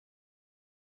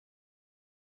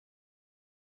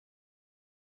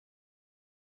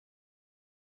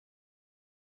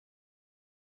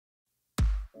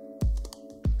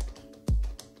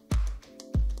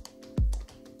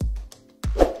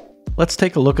Let's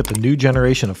take a look at the new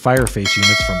generation of Fireface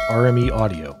units from RME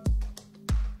Audio.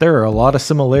 There are a lot of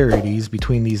similarities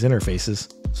between these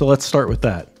interfaces, so let's start with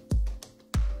that.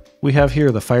 We have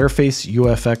here the Fireface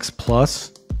UFX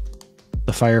Plus,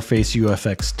 the Fireface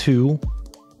UFX 2,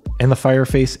 and the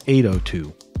Fireface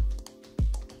 802.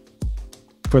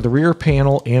 For the rear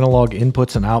panel analog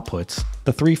inputs and outputs,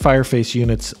 the three Fireface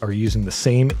units are using the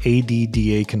same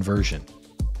ADDA conversion.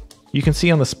 You can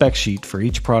see on the spec sheet for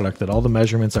each product that all the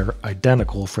measurements are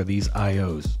identical for these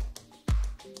IOs.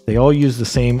 They all use the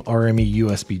same RME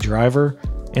USB driver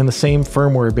and the same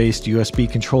firmware-based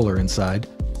USB controller inside,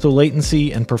 so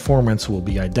latency and performance will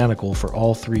be identical for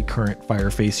all three current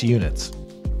Fireface units.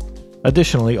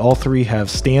 Additionally, all three have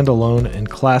standalone and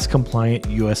class-compliant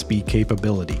USB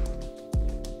capability.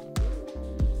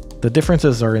 The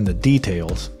differences are in the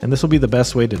details, and this will be the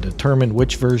best way to determine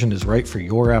which version is right for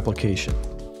your application.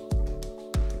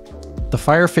 The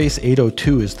Fireface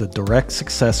 802 is the direct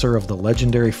successor of the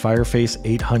legendary Fireface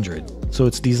 800, so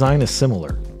its design is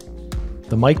similar.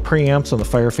 The mic preamps on the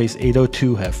Fireface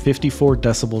 802 have 54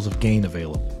 decibels of gain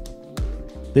available.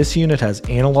 This unit has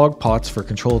analog pots for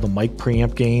control of the mic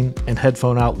preamp gain and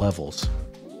headphone out levels.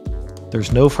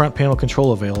 There's no front panel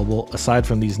control available aside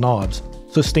from these knobs,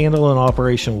 so standalone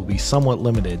operation will be somewhat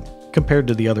limited compared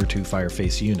to the other two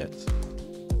Fireface units.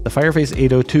 The Fireface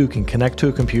 802 can connect to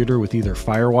a computer with either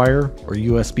FireWire or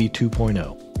USB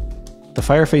 2.0. The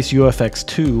Fireface UFX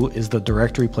 2 is the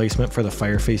direct replacement for the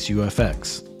Fireface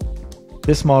UFX.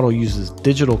 This model uses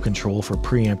digital control for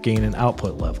preamp gain and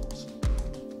output levels.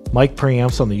 Mic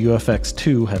preamps on the UFX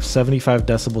 2 have 75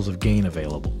 decibels of gain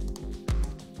available.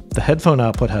 The headphone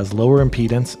output has lower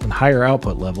impedance and higher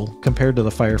output level compared to the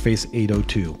Fireface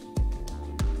 802.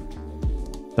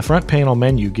 The front panel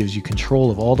menu gives you control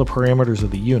of all the parameters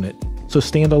of the unit, so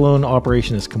standalone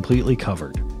operation is completely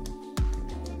covered.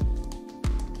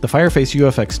 The Fireface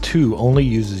UFX 2 only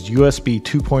uses USB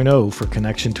 2.0 for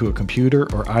connection to a computer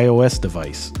or iOS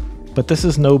device, but this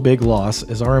is no big loss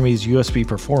as RME's USB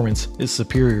performance is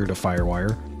superior to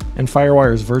FireWire, and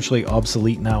FireWire is virtually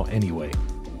obsolete now anyway.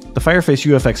 The Fireface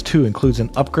UFX 2 includes an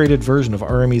upgraded version of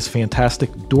RME's fantastic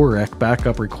DOREC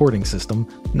backup recording system,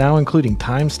 now including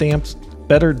timestamps,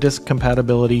 better disk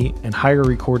compatibility, and higher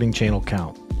recording channel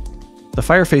count. The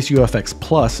Fireface UFX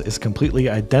Plus is completely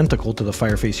identical to the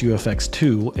Fireface UFX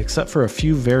 2 except for a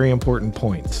few very important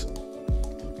points.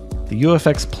 The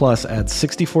UFX Plus adds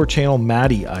 64 channel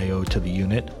MADI I/O to the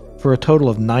unit for a total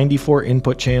of 94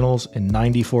 input channels and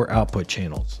 94 output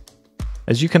channels.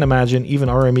 As you can imagine, even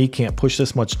RME can't push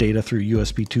this much data through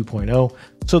USB 2.0,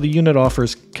 so the unit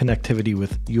offers connectivity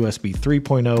with USB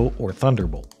 3.0 or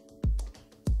Thunderbolt.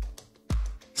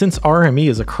 Since RME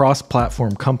is a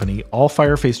cross-platform company, all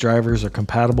Fireface drivers are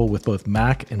compatible with both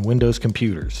Mac and Windows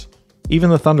computers.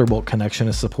 Even the Thunderbolt connection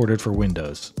is supported for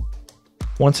Windows.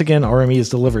 Once again, RME has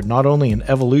delivered not only an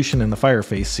evolution in the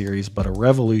Fireface series, but a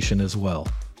revolution as well.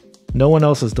 No one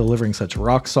else is delivering such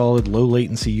rock-solid,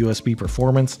 low-latency USB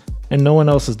performance, and no one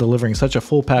else is delivering such a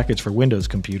full package for Windows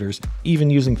computers,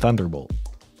 even using Thunderbolt.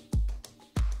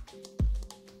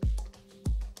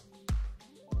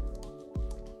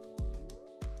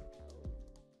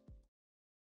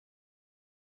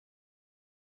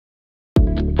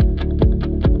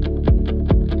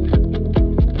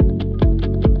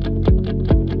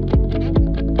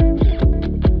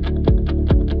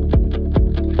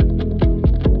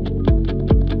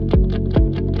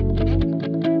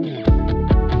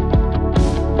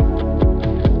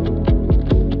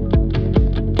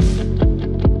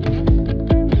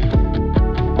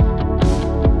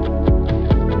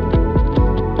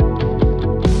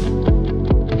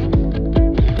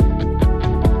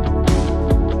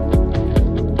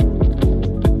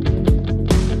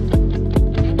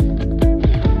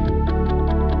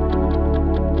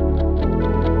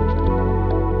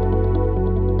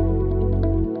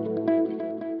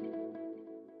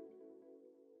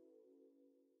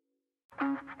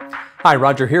 Hi,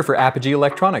 Roger here for Apogee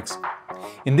Electronics.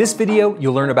 In this video,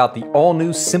 you'll learn about the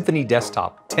all-new Symphony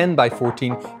Desktop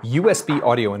 10x14 USB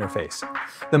audio interface,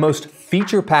 the most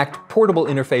feature-packed portable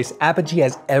interface Apogee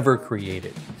has ever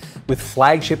created, with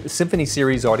flagship Symphony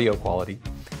series audio quality,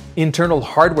 internal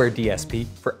hardware DSP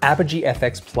for Apogee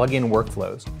FX plug-in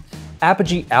workflows,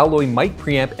 Apogee Alloy mic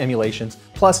preamp emulations,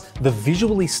 plus the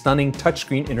visually stunning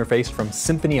touchscreen interface from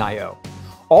Symphony I/O,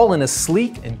 all in a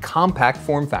sleek and compact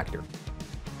form factor.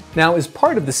 Now, as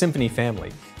part of the Symphony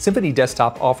family, Symphony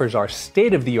Desktop offers our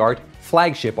state-of-the-art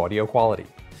flagship audio quality.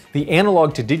 The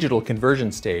analog to digital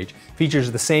conversion stage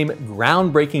features the same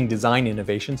groundbreaking design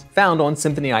innovations found on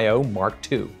Symphony I/O Mark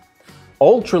II.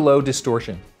 Ultra-low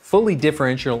distortion, fully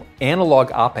differential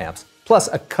analog op-amps, plus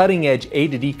a cutting-edge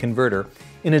A/D converter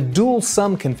in a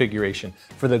dual-sum configuration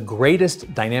for the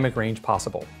greatest dynamic range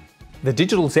possible. The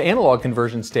digital to analog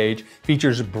conversion stage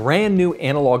features brand new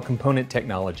analog component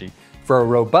technology for a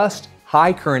robust,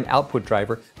 high current output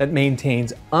driver that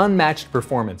maintains unmatched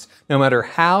performance no matter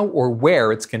how or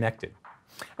where it's connected.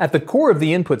 At the core of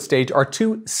the input stage are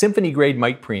two Symphony-grade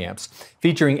mic preamps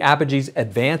featuring Apogee's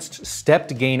advanced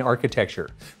stepped gain architecture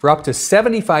for up to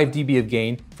 75 dB of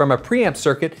gain from a preamp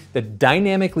circuit that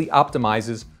dynamically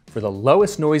optimizes for the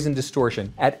lowest noise and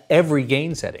distortion at every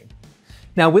gain setting.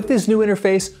 Now with this new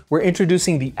interface, we're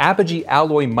introducing the Apogee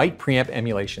Alloy mic preamp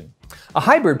emulation, a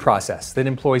hybrid process that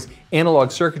employs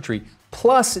analog circuitry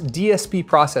plus DSP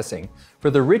processing for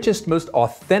the richest, most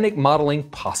authentic modeling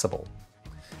possible.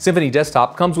 Symphony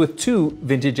Desktop comes with two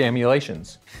vintage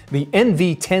emulations. The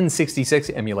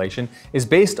NV1066 emulation is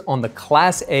based on the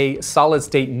Class A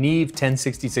solid-state Neve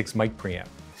 1066 mic preamp,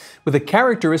 with a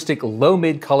characteristic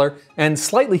low-mid color and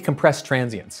slightly compressed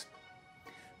transients.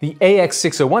 The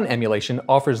AX601 emulation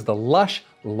offers the lush,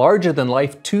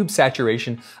 larger-than-life tube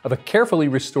saturation of a carefully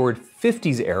restored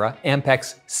 50s-era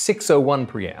Ampex 601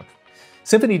 preamp.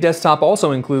 Symphony Desktop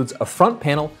also includes a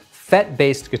front-panel,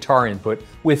 FET-based guitar input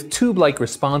with tube-like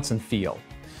response and feel,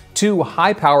 two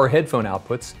high-power headphone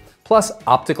outputs, plus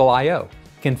optical I/O,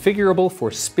 configurable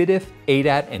for SPDIF,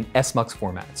 ADAT, and SMUX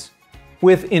formats.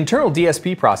 With internal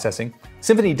DSP processing,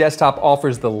 Symphony Desktop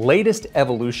offers the latest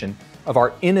evolution of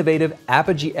our innovative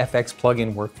Apogee FX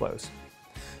plugin workflows.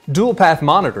 Dual-path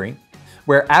monitoring,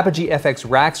 where Apogee FX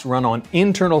racks run on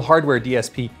internal hardware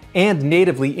DSP and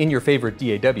natively in your favorite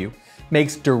DAW,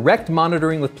 makes direct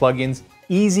monitoring with plugins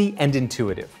easy and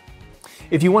intuitive.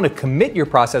 If you want to commit your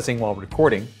processing while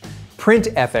recording, Print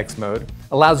FX mode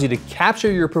allows you to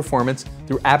capture your performance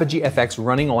through Apogee FX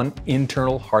running on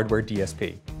internal hardware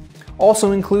DSP.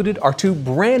 Also included are two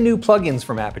brand new plugins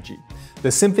from Apogee,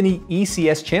 the Symphony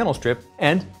ECS Channel Strip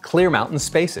and Clear Mountain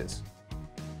Spaces.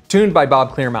 Tuned by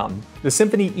Bob Clearmountain, the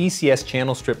Symphony ECS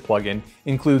Channel Strip plugin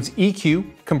includes EQ,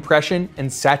 compression,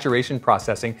 and saturation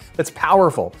processing that's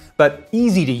powerful but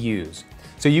easy to use,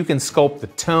 so you can sculpt the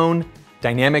tone,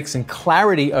 dynamics, and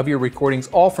clarity of your recordings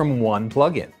all from one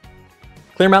plugin.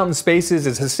 Clear Mountain Spaces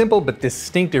is a simple but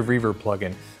distinctive reverb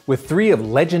plugin with three of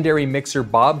legendary mixer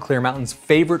Bob Clearmountain's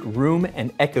favorite room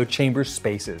and echo chamber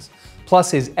spaces,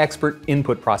 plus his expert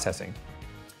input processing.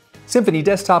 Symphony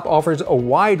Desktop offers a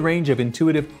wide range of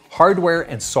intuitive hardware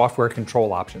and software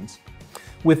control options.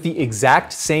 With the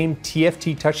exact same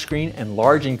TFT touchscreen and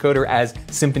large encoder as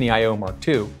Symphony I/O Mark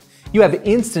II, you have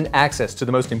instant access to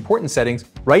the most important settings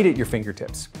right at your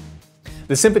fingertips.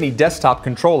 The Symphony Desktop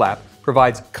Control app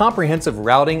provides comprehensive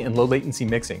routing and low latency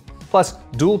mixing, plus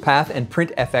dual path and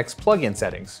Print FX plugin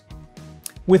settings.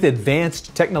 With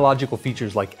advanced technological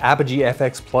features like Apogee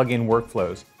FX plugin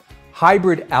workflows,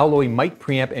 hybrid alloy mic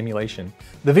preamp emulation,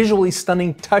 the visually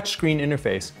stunning touchscreen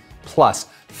interface, plus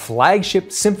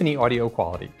flagship Symphony audio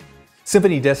quality,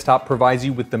 Symphony Desktop provides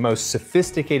you with the most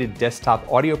sophisticated desktop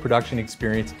audio production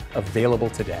experience available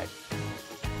today.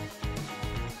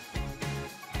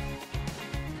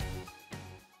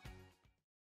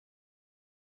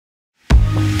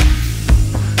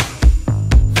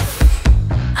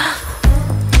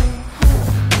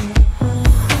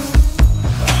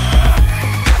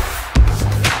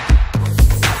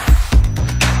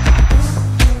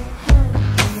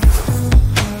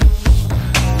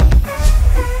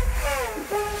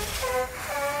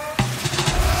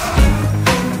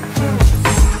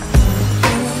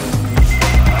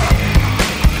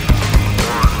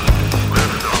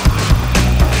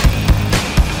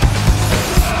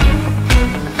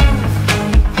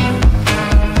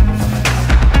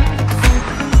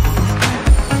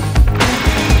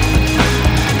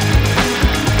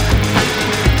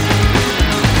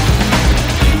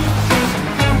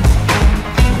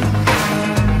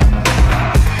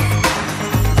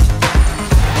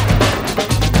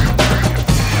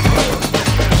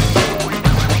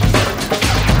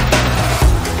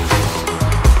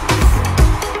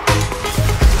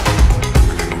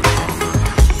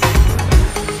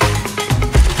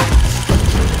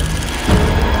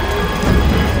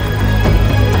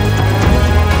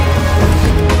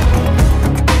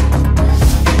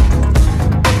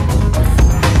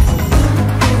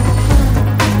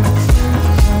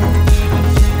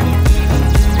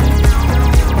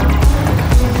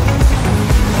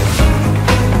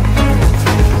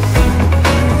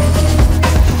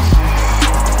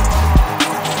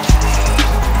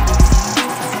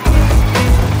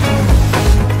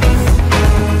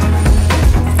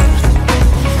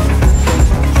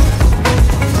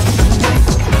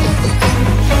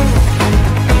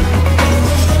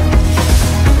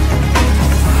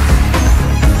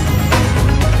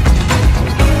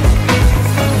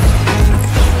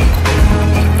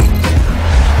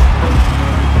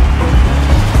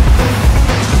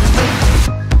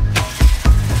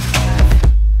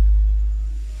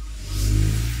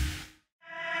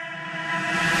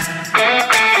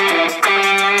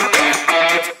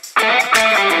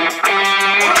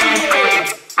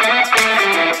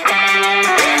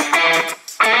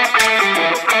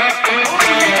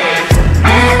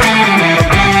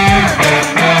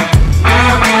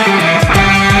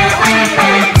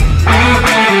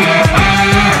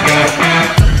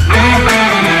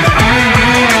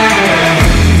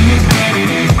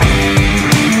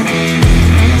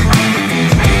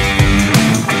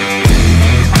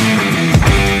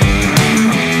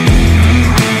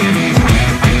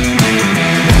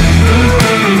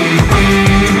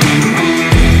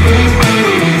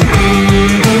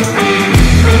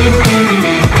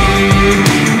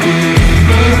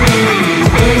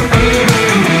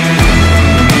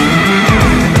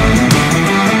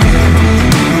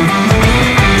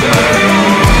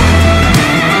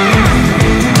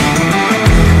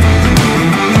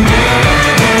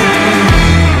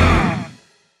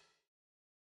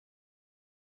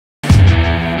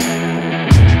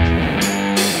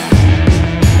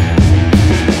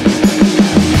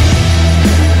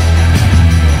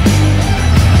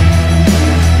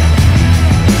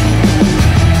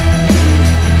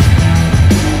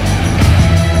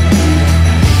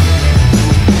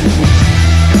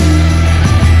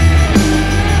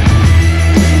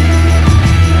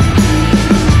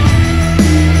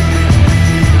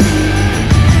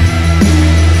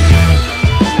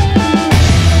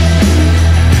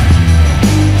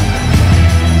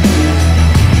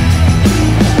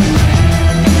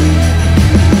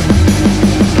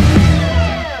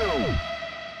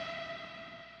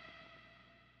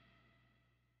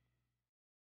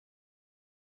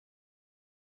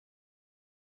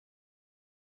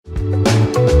 you.